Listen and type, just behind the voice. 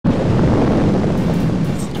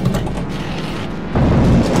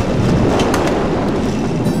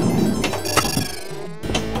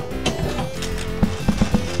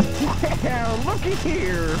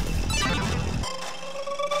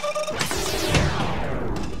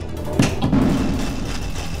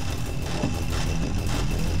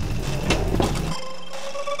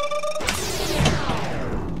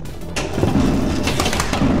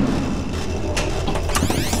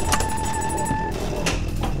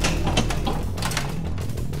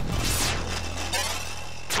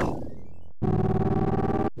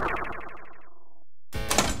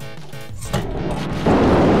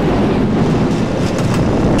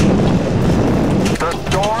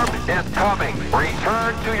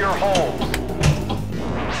Return to your homes.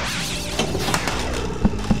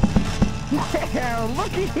 Well,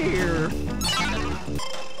 looky here.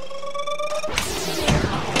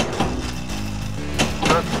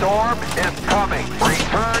 The storm is coming.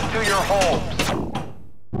 Return to your homes.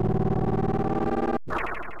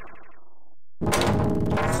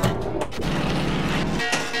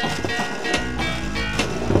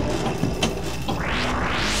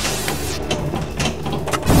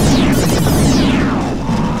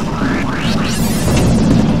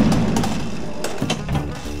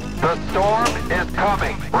 The storm is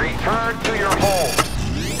coming. Return to your homes.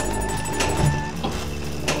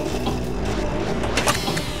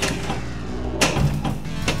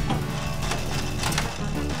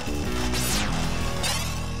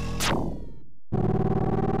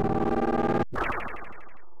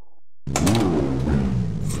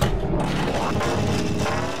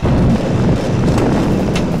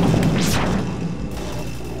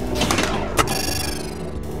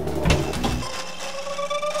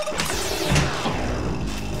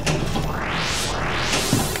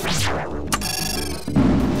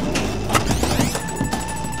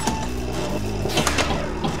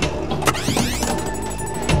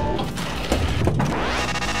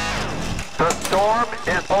 The storm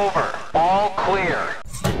is over. All clear.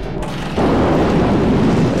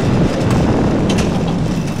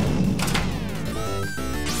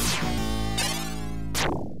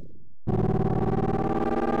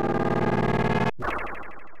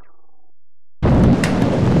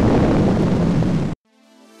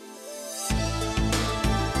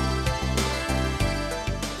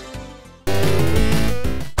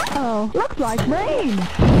 Oh, looks like rain.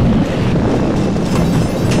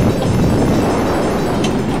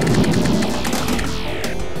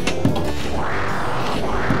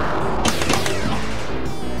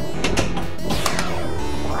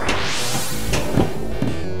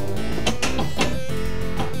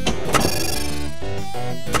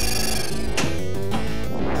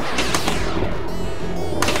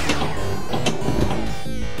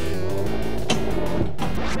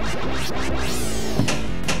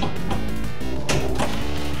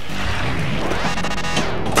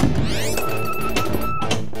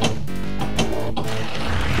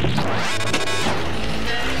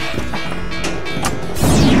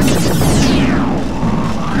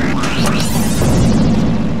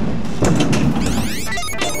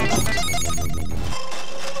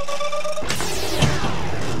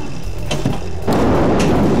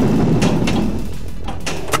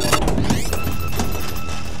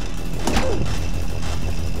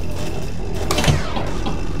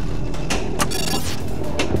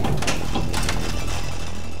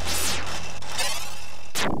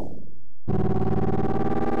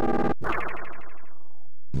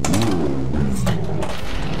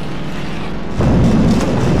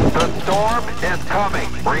 Storm is coming.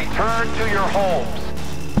 Return to your homes.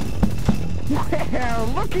 Well,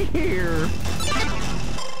 looky here.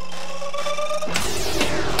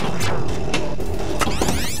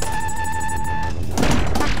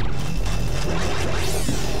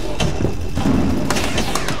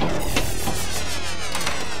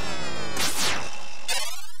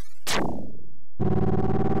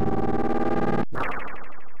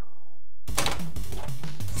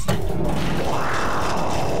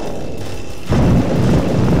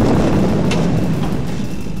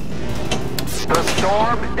 The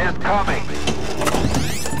storm is coming.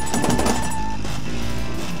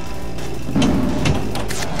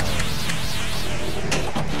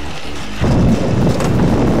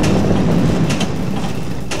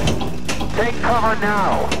 Take cover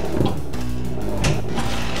now.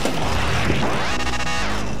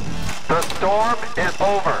 The storm is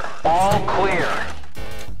over. All clear.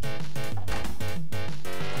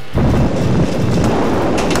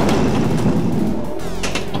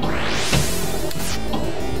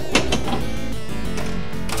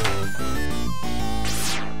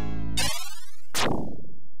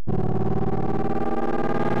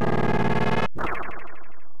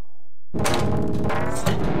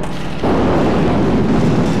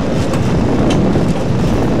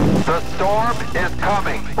 The storm is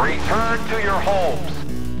coming. Return to your homes.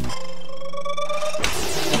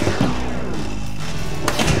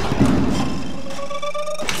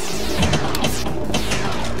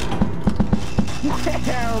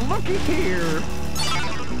 Well, looky here.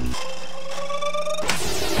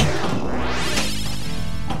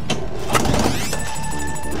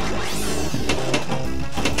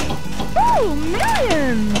 Oh,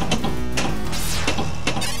 millions!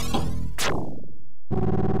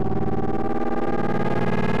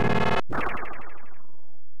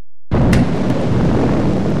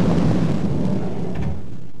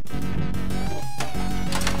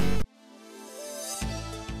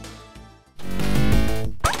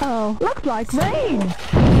 Oh, looks like rain.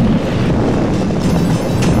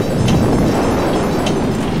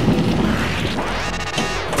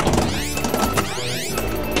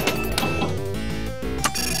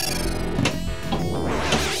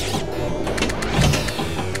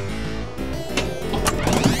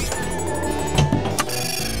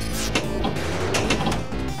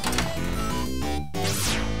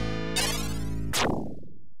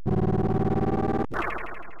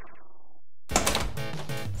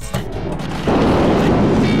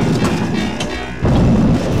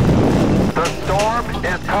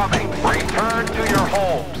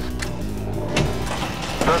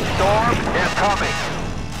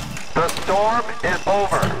 The storm is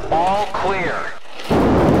over. All clear.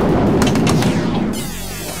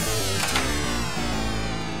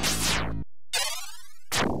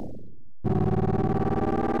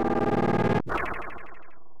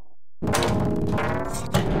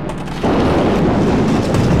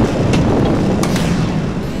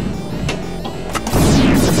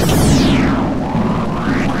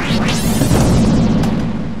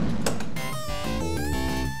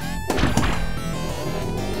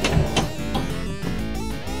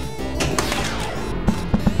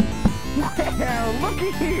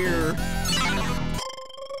 Looky here.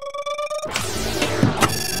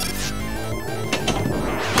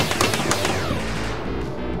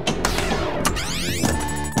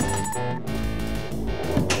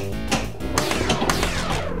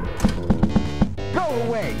 Go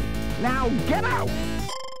away. Now get out.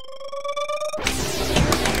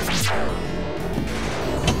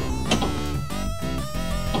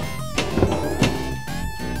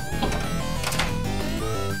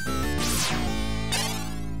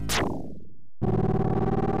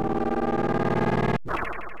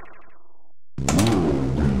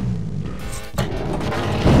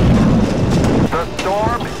 The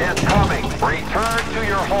storm is coming. Return to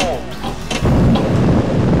your homes.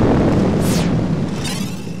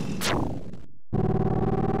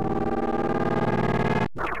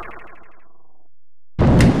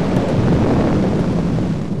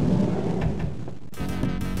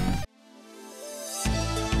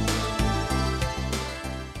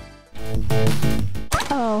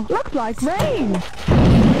 Oh, looks like rain.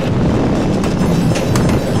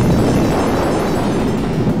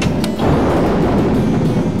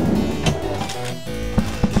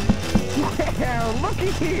 Well,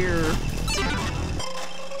 looky here.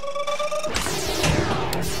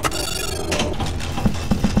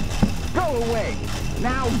 Go away.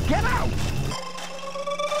 Now get out.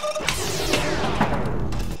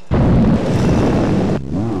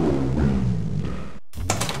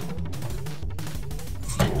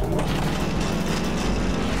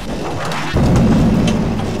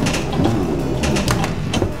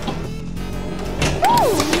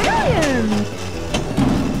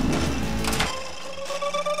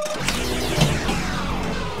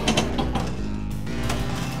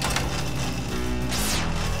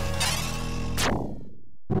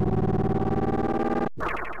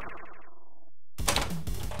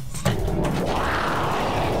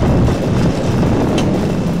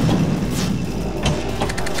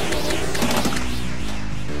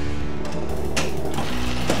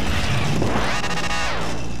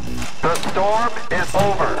 The storm is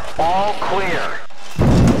over. All clear.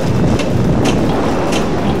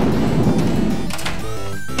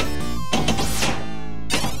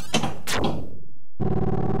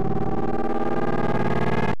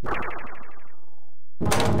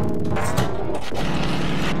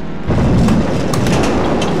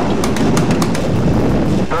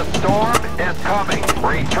 The storm is coming.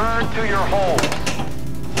 Return to your homes.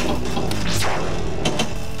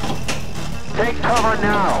 Take cover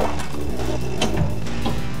now.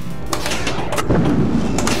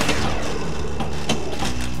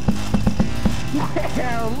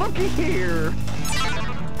 Well, looky here.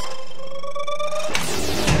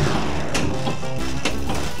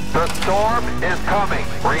 The storm is coming.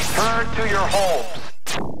 Return to your homes.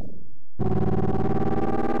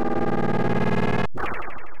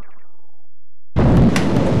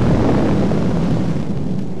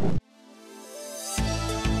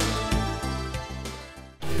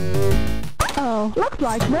 Oh, looks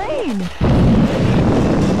like rain.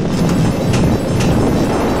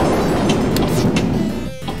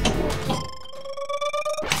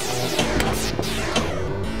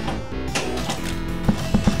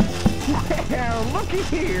 Well, looky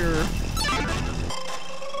here.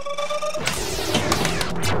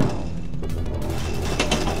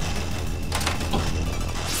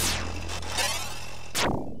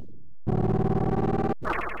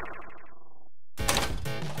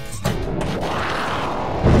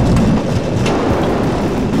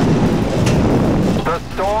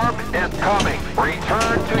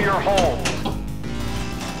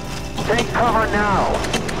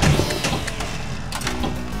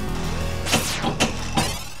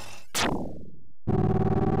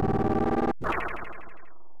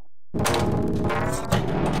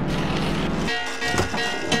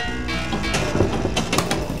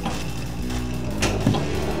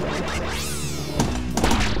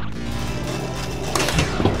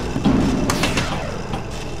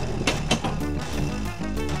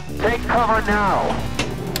 on now.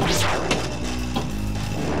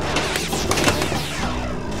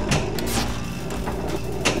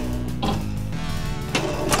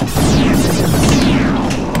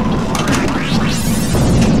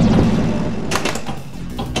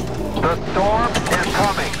 The storm is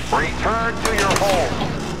coming. Return to your home.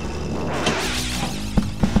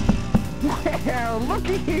 Well,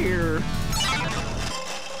 looky here.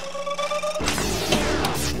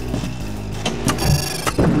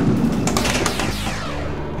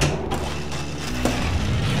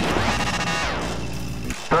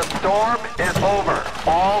 The storm is over.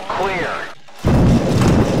 All clear.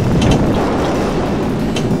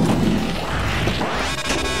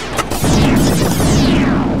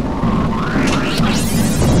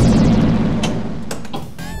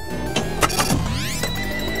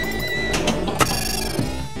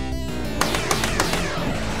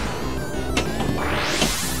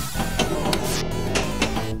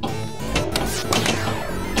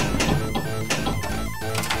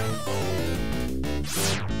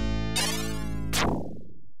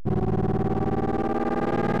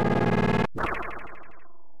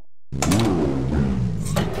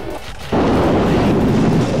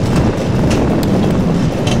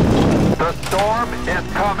 The storm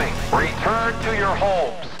is coming. Return to your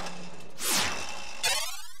homes.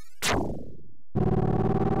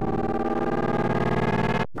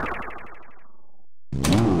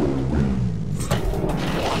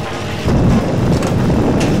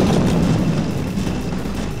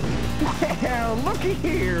 Well, looky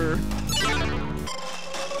here.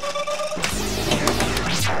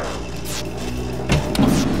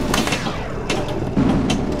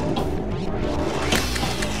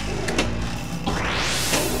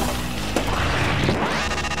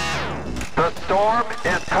 The storm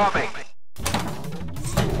is coming.